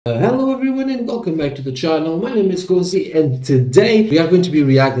Hello everyone and welcome back to the channel. My name is Gonzii and today we are going to be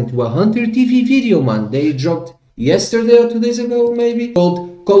reacting to a Hunter TV video, man. They dropped yesterday or 2 days ago maybe,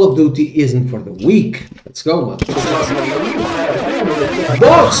 called Call of Duty Isn't for the Weak. Let's go, man.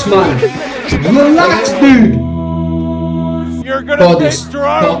 Box, man! Relax, dude! You're gonna get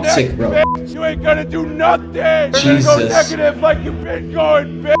strong toxic, next, bro. bitch. You ain't gonna do nothing. You're Jesus. gonna go negative like you've been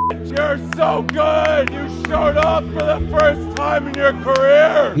going, bitch. You're so good. You showed up for the first time in your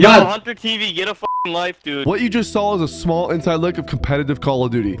career. Yo, Hunter TV, get a fucking life, dude. What you just saw is a small inside look of competitive Call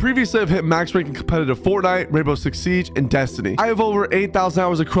of Duty. Previously, I've hit max rank in competitive Fortnite, Rainbow Six Siege, and Destiny. I have over 8,000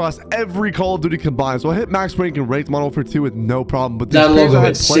 hours across every Call of Duty combined, so I hit max rank in ranked Modern Warfare 2 with no problem. But that this logo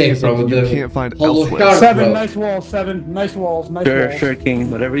is sick, bro. You can't find Hollow elsewhere. Shark, Seven, bro. nice walls, seven, nice walls, nice walls. Sure, King.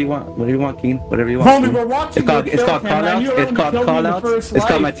 Whatever you want, King. Whatever you want. Homie, we're watching. It's called callouts. It's called callouts. It's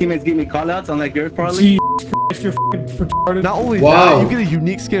called my teammates give me callouts, unlike yours, probably. You're fucking retarded. Not only Wow. that, you get a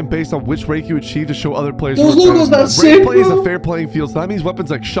unique skin based on which rank you achieve to show other players. Those logos not sick, rank play is bro. a fair playing field, so that means weapons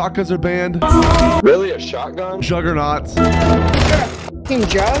like shotguns are banned. Really, a shotgun? Juggernauts.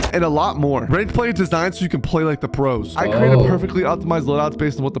 And a lot more. Ranked play is designed so you can play like the pros. I created perfectly optimized loadouts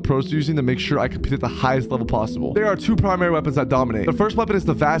based on what the pros are using to make sure I compete at the highest level possible. There are two primary weapons that dominate. The first weapon is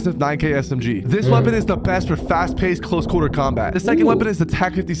the Vassive 9K SMG. This weapon is the best for fast-paced close quarter combat. The second weapon is the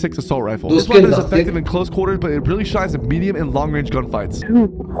TAC 56 assault rifle. This weapon is effective in close quarters, but it really shines in medium and long range gunfights. Dude,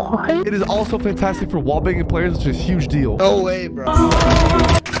 what? It is also fantastic for wallbanging players, which is a huge deal. No way, bro.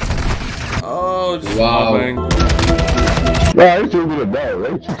 Oh, just wow. Yeah, this should be the best. They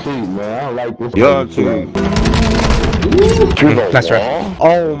too cheap, man. I don't like this. You're cheap. That's right.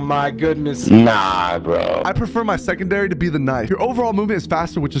 Oh my goodness. Nah, bro. I prefer my secondary to be the knife. Your overall movement is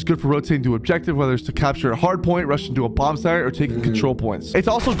faster, which is good for rotating to objective, whether it's to capture a hard point, rush into a bomb site, or taking control points. It's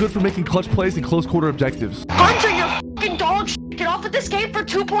also good for making clutch plays in close quarter objectives. Hunter, you're fucking dog shit. Get off of this game for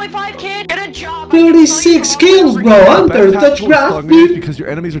 2.5, kid. Get a job. 36 kills, bro. Hunter, touch grass, dude. Because your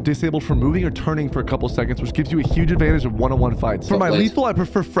enemies are disabled from moving or turning for a couple seconds, which gives you a huge advantage in one-on-one fights. For my lethal, I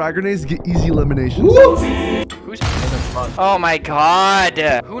prefer frag grenades to get easy eliminations. Oh my god.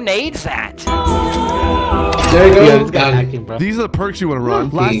 Who nades that? There you go. These are the perks you want to run.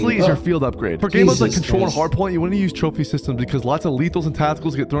 Lastly is your field upgrade. For game modes like Control and Hardpoint, you want to use trophy systems because lots of lethals and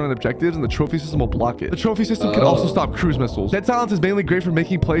tacticals get thrown at objectives and the trophy system will block it. The trophy system can also stop cruise missiles. Dead Silence is mainly great for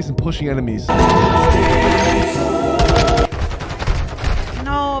making plays and pushing enemies. No,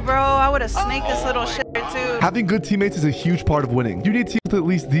 bro, I would have snaked this little shit too. Having good teammates is a huge part of winning. You need teams with at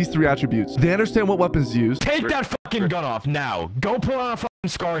least these three attributes. They understand what weapons to use. Take that fucking gun off now. Go put on a fucking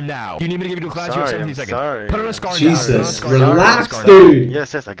scar now. You need me to give you a class? You have 17 seconds. Sorry. Put on a scar now. Jesus, relax, dude.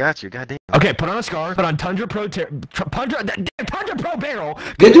 Yes, I got you. Goddamn. Okay, put on a scar. Put on Tundra Pro Tundra Pro Barrel.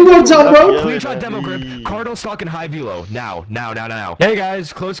 Get your words out, bro. Clean shot demo grip. Cardinal stock and high velo. Now. Hey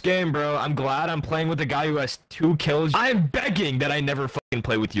guys, close game, bro. I'm glad I'm playing with a guy who has 2 kills. I'm begging that I never fucking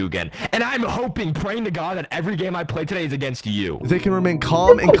play with you again. And I'm hoping, praying to God that every game I play today is against you. They can remain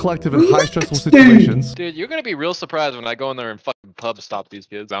calm and collective in high stressful situations. Dude, you're gonna be real surprised when I go in there and fucking pub stop these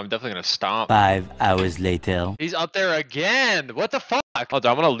kids. I'm definitely gonna stomp. 5 hours later. He's up there again. What the fuck? Hold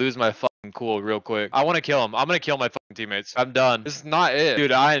on, I'm gonna lose my fucking cool real quick. I wanna kill him. I'm gonna kill my fucking teammates. I'm done. This is not it.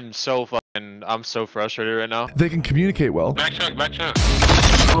 Dude, I'm so frustrated right now. They can communicate well. Back check.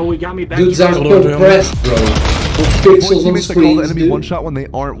 Oh, we got me back. Dudes are compressed, bro. Pixels on Teammates that call the screens, enemy dude. one shot when they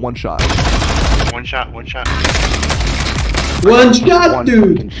aren't one shot. One shot. One shot,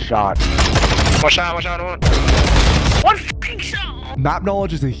 dude. One shot. One fucking shot. Map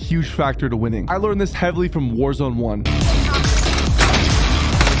knowledge is a huge factor to winning. I learned this heavily from Warzone 1.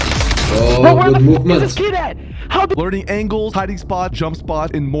 Oh, good movement. Learning angles, hiding spots, jump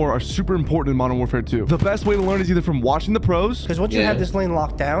spots, and more are super important in Modern Warfare 2. The best way to learn is either from watching the pros, Because once you have this lane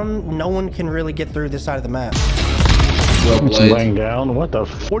locked down, no one can really get through this side of the map. Well played. Laying down. What the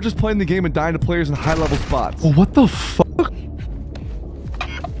f? or just playing the game and dying to players in high-level spots. Oh, what the fuck?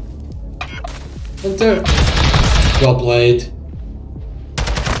 Hunter. Well played.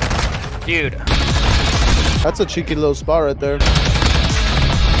 Dude. That's a cheeky little spot right there.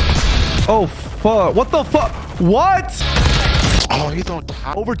 Oh, fuck. What the fuck? What? Oh, you don't.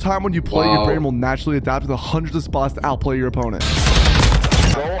 Over time, when you play, your brain will naturally adapt to the hundreds of spots to outplay your opponent.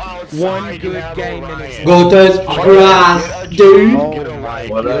 One good game and it's Go touch grass, dude.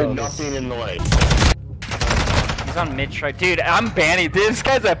 What else? Nothing in the way. He's on mid-strike. Dude, I'm banning. This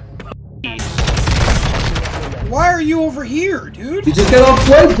guy's a Why are you over here, dude? You just got off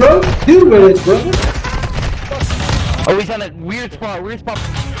play, bro. Dude, where it's, bro. Oh, he's on a weird spot.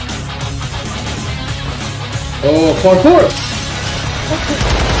 Oh, parkour.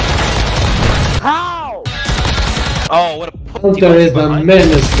 How? Oh, what a Hunter is a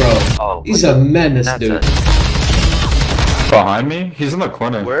menace, bro. Oh, He's a menace, that's dude. Behind me? He's in the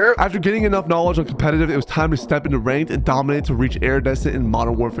corner. Where? After getting enough knowledge on competitive, it was time to step into ranked and dominate to reach iridescent in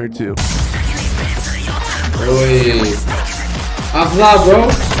Modern Warfare 2. Oi. Avla, bro.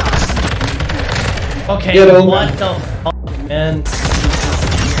 Okay, Get him. what the fuck, man?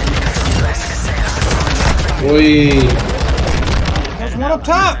 Oi. There's one up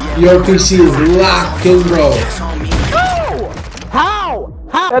top. Your PC is locking, bro. How?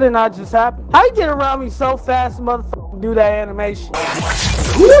 That did not just happen. How you get around me so fast, motherfucker, do that animation?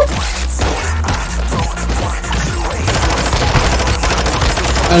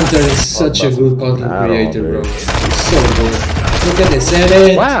 Hunter is such a good content creator, bro. He's so good. Look at this,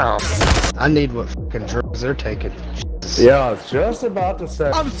 edit. Wow. I need what fucking drugs they're taking. Yeah, I was just about to say.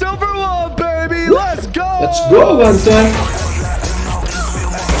 I'm silver 1, baby. Let's go. Let's go, Hunter.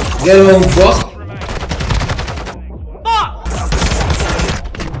 Get on, boss.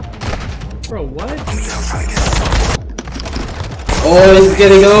 Bro, what? Oh, he's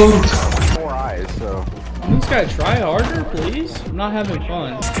getting owned. 4 eyes, so. You just gotta try harder, please. I'm not having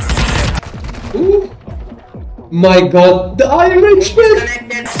fun. Ooh. My god, the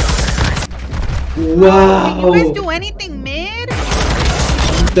Irishman! Wow! Can you guys do anything mid?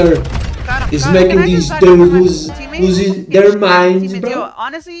 Hunter is making these dudes lose their minds, bro. Yo,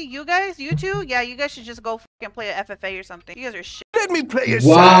 honestly, you two, yeah, you guys should just go fucking play a FFA or something. You guys are shit. Let me play a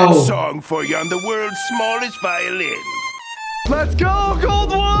Wow. sad song for you on the world's smallest violin. Let's go,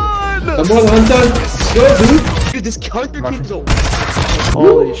 Gold 1! Come on, Hunter. Let's go, dude. Dude, this Hunter kid's so...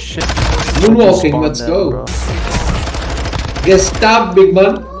 Holy shit. Moonwalking, let's go. Get stabbed, big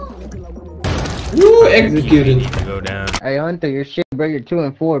man. Woo, executed. Go down. Hey, Hunter, you're shit, bro. You're 2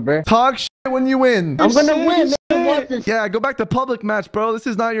 and 4, bro. Talk shit when you win. I'm gonna win, man. Watch this. Yeah, go back to public match, bro. This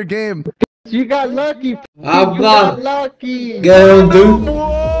is not your game. You got lucky. You Avla. got lucky. Get on, dude.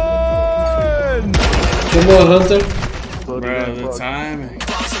 One! Come on, Hunter. Bro, the timing.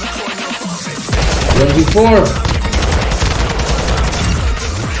 24.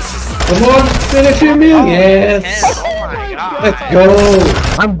 Come on, finish your meal. Yes. Oh my god. Let's go.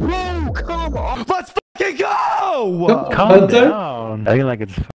 I'm broke. Come on. Let's fucking go! Calm Hunter. down. I feel like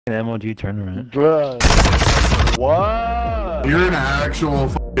it's fucking MLG tournament. Bruh. What? You're an actual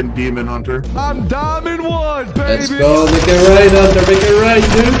fucking demon hunter. I'm Diamond 1, baby! Let's go. Make it right, Hunter. Make it right,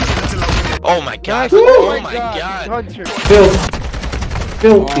 dude. Oh my god. Woo. Oh my god. Hunter.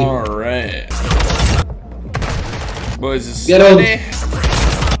 Filthy. Alright. Boys, is Get on. steady.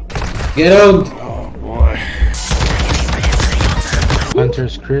 Get on. Oh boy.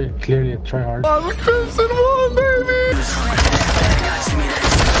 Hunter's clearly a tryhard. I'm a Crimson 1, baby!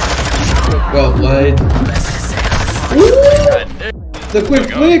 Well played. Woo! The quick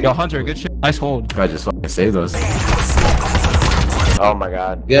flick. Yo, Hunter, good shit. Nice hold. I just fucking saved those. Oh my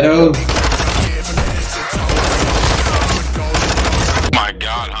god. Get on. My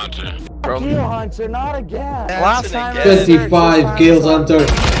god, Hunter. You, Hunter, not again. Last time 25 kills, Hunter.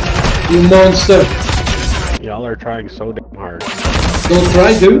 You monster. Y'all are trying so damn hard. Don't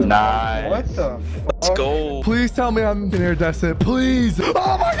try, dude. Nice. What the? Let's go. Please tell me I'm iridescent, please! Oh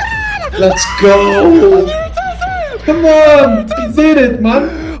my god! Let's go. Come on. You did it,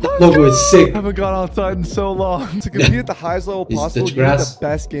 man. That logo is sick. I haven't gone outside in so long. To compete at the highest level Is possible, the you need grass. the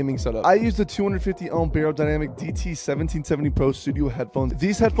best gaming setup. I use the 250 ohm Barodynamic DT1770 Pro Studio headphones.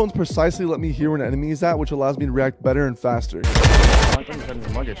 These headphones precisely let me hear where an enemy is at, which allows me to react better and faster. The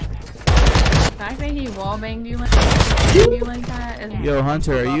fact that he wallbanged you like that is... Yo,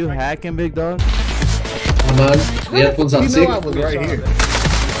 Hunter, are you hacking, big dog? Come on. The headphones are sick. I was right here.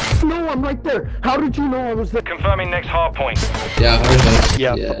 No, I'm right there. How did you know I was there? Confirming next hard point. Yeah, hard match.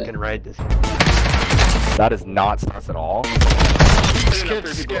 Yeah, fucking ride this. That is not sus at all. This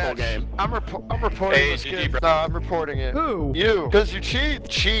kid's sketch. I'm reporting this kid. No, I'm reporting it. Who? You. Because you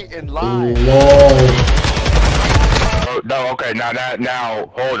cheat and lie. Whoa. Oh, no, okay,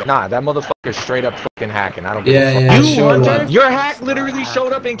 now, hold on. Nah, that motherfucker's straight up fucking hacking. I don't Yeah, yeah, You, sure. Hunter, Man. your hack literally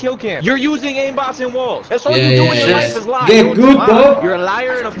showed up in kill cam. You're using aimbots and walls. That's all Yeah, you do yeah, in your yeah. life is lie. Get You're good, a bro. You're a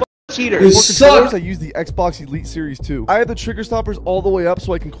liar and a fucking cheater. You For controllers, suck. I use the Xbox Elite Series 2. I have the trigger stoppers all the way up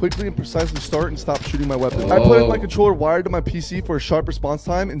so I can quickly and precisely start and stop shooting my weapon. I put in my controller wired to my PC for a sharp response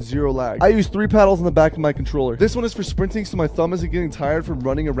time and 0 lag. I use 3 paddles on the back of my controller. This one is for sprinting so my thumb isn't getting tired from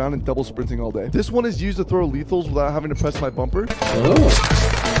running around and double sprinting all day. This one is used to throw lethals without having to press my bumper. Oh.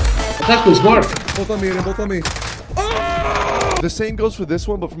 That was smart. Both on me, Aiden, both on me. The same goes for this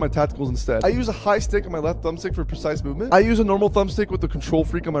one, but for my tacticals instead. I use a high stick on my left thumbstick for precise movement. I use a normal thumbstick with the control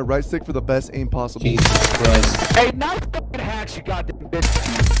freak on my right stick for the best aim possible. Jesus Christ. Hey, now fucking hacks, you goddamn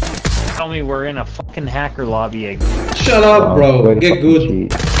bitch. tell me we're in a fucking hacker lobby again. Shut up, bro. Get good.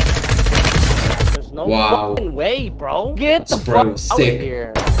 There's no fucking way, bro. Get the fuck out of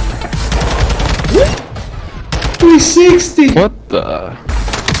here. 360. What the?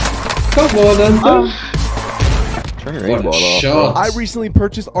 Come on, Hunter. What a shot. I recently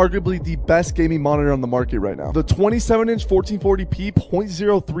purchased arguably the best gaming monitor on the market right now. The 27-inch 1440p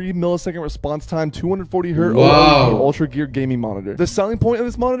 0.03 millisecond response time 240 Hz OLED Ultra Gear gaming monitor. The selling point of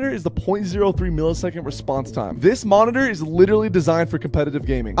this monitor is the 0.03 millisecond response time. This monitor is literally designed for competitive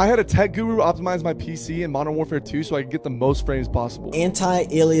gaming. I had a tech guru optimize my PC in Modern Warfare 2 so I could get the most frames possible.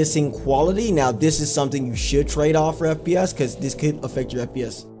 Anti-aliasing quality. Now this is something you should trade off for FPS because this could affect your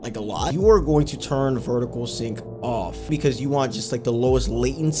FPS like a lot. You are going to turn vertical sync off because you want just like the lowest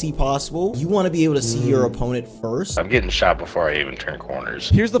latency possible. You want to be able to see your opponent first. I'm getting shot before I even turn corners.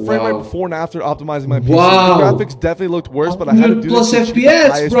 Here's the frame rate before and after optimizing my PC. The graphics definitely looked worse, but I had to do this to achieve the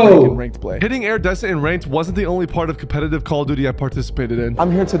highest rank in ranked play. Hitting air descent in ranked wasn't the only part of competitive Call of Duty I participated in.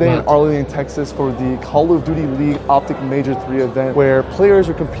 I'm here today in Arlington, Texas for the Call of Duty League Optic Major 3 event where players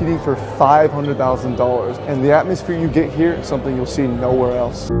are competing for $500,000. And the atmosphere you get here is something you'll see nowhere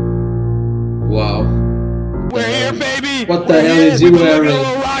else. Wow. We're here, baby. What the hell is you wearing? A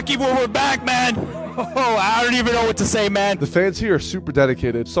little rocky when we're back, man. Oh, I don't even know what to say, man. The fans here are super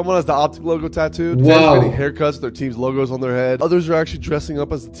dedicated. Someone has the Optic logo tattooed. Fans are getting haircuts with their team's logos on their head. Others are actually dressing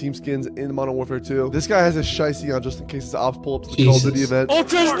up as the team skins in Modern Warfare 2. This guy has his shicey on just in case his ops pull up to the Call of Duty event.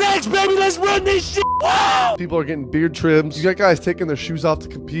 Ultra's next, baby. Let's run this shit. Wow. People are getting beard trims. You got guys taking their shoes off to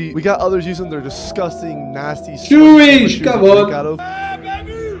compete. We got others using their disgusting, nasty shoes. Come on.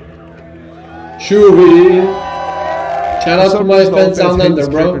 Chewy. Shout out to my friends down under,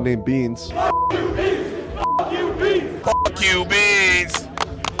 bro. Named Beans. Fuck you, Beans.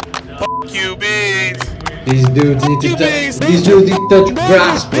 Fuck you, Beans. These dudes need to touch. These dudes need to touch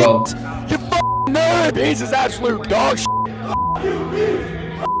grass, bro. You fucking nerd. Beans is absolute dog shit.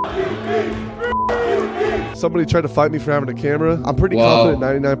 Somebody tried to fight me for having a camera. I'm pretty confident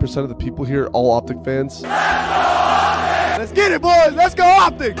 99% of the people here are all Optic fans. Let's get it, boys. Let's go,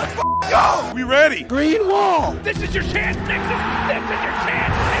 Optic. Let's go. We ready? Green wall. This is your chance, Nixon. This is your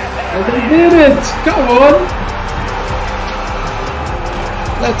chance. And they did it. Come on.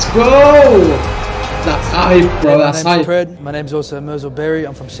 Let's go. That's hype, bro. That's hype. My name's also Merzel Berry.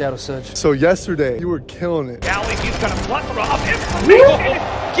 I'm from Seattle Surge. So yesterday, you were killing it. Gally, he's got a plethora of information.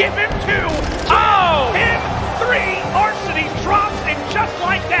 Give him 2. Oh, him 3. Varsity drops and just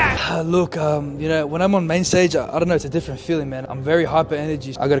like that. Look, you know, when I'm on main stage, I don't know, it's a different feeling, man. I'm very hyper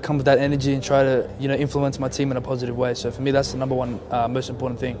energy. I got to come with that energy and try to, you know, influence my team in a positive way. So for me, that's the number one most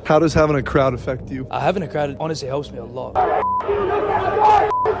important thing. How does having a crowd affect you? Having a crowd honestly helps me a lot.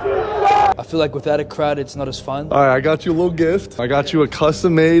 I feel like without a crowd, it's not as fun. All right, I got you a little gift. I got you a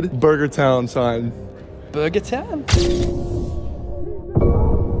custom-made Burger Town sign. Burger Town?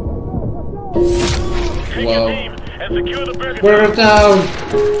 Wow. Burger Town!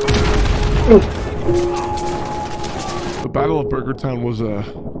 The Battle of Burger Town was a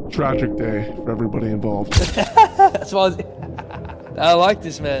tragic day for everybody involved. That's why I like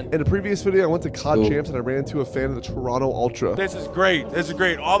this, man. In a previous video, I went to COD Champs and I ran into a fan of the Toronto Ultra. This is great. This is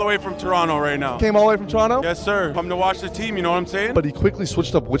great. All the way from Toronto right now. Came all the way from Toronto? Yes, sir. Come to watch the team, you know what I'm saying? But he quickly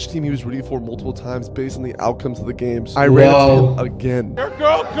switched up which team he was rooting for multiple times based on the outcomes of the games. I ran into him again. Your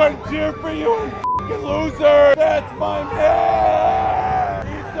girl couldn't cheer for you, you loser. That's my man.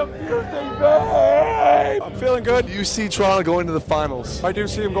 He's the fusing babe. I'm feeling good. You see Toronto going to the finals. I do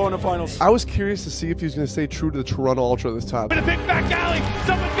see him going to finals. I was curious to see if he was going to stay true to the Toronto Ultra this time. In a big back alley,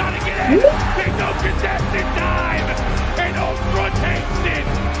 someone's got to get in. There's no contested time. And Ultra takes it.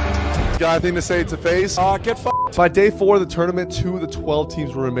 Got anything to say to FaZe? Get f***ed. By day 4 of the tournament, 2 of the 12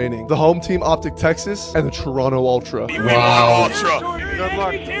 teams were remaining. The home team, Optic Texas, and the Toronto Ultra. Wow. Ultra. Good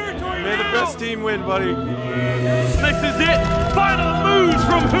luck. May the best team win, buddy. This is it. Final moves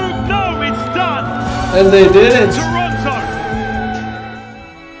from Hoop. No, it's done. And they did it. Toronto.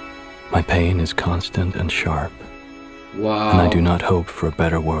 My pain is constant and sharp. Wow. And I do not hope for a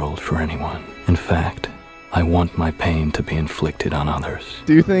better world for anyone. In fact, I want my pain to be inflicted on others.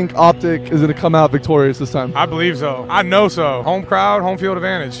 Do you think Optic is going to come out victorious this time? I believe so. I know so. Home crowd, home field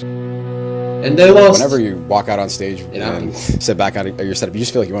advantage. And they lost. Whenever you walk out on stage and sit back out of your setup, you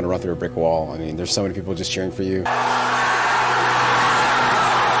just feel like you want to run through a brick wall. I mean, there's so many people just cheering for you.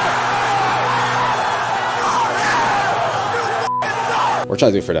 We're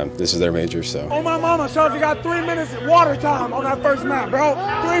trying to do it for them. This is their major, so. Oh, my mama, Shelby got 3 minutes water time on that first map, bro.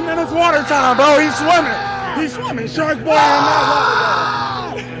 3 minutes water time, bro. He's swimming. He's swimming. Shark boy in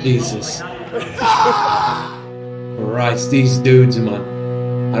that water. Jesus. Christ, these dudes, man.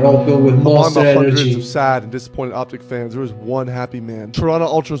 are all filled with monster Among the hundreds energy. of sad and disappointed Optic fans, there was one happy man. Toronto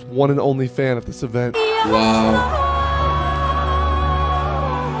Ultra's one and only fan at this event. Wow.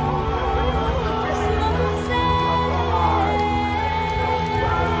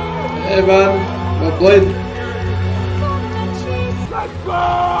 Hey man, well played. Let's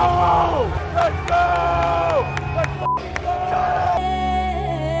go! Let's go! Let's go!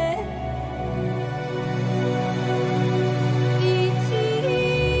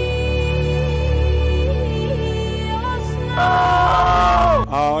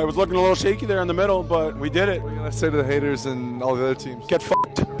 It was looking a little shaky there in the middle, but we did it. What are you gonna say to the haters and all the other teams? Get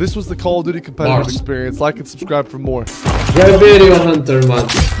fucked. This was the Call of Duty competitive experience. Like and subscribe for more. Great video, Hunter, man.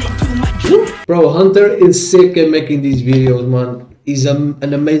 Bro, Hunter is sick at making these videos, man. He's an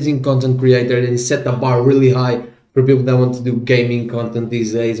amazing content creator and he set the bar really high for people that want to do gaming content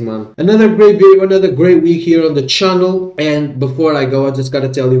these days, man. Another great video, another great week here on the channel. And before I go, I just gotta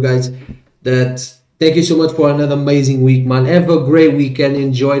tell you guys that thank you so much for another amazing week, man. Have a great weekend.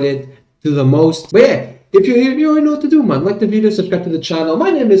 Enjoyed it to the most. But yeah, if you're here, you already know what to do, man. Like the video, subscribe to the channel. My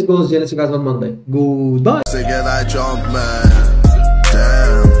name is Gonzii, and I'll see you guys on Monday. Goodbye. Say get that jump, man.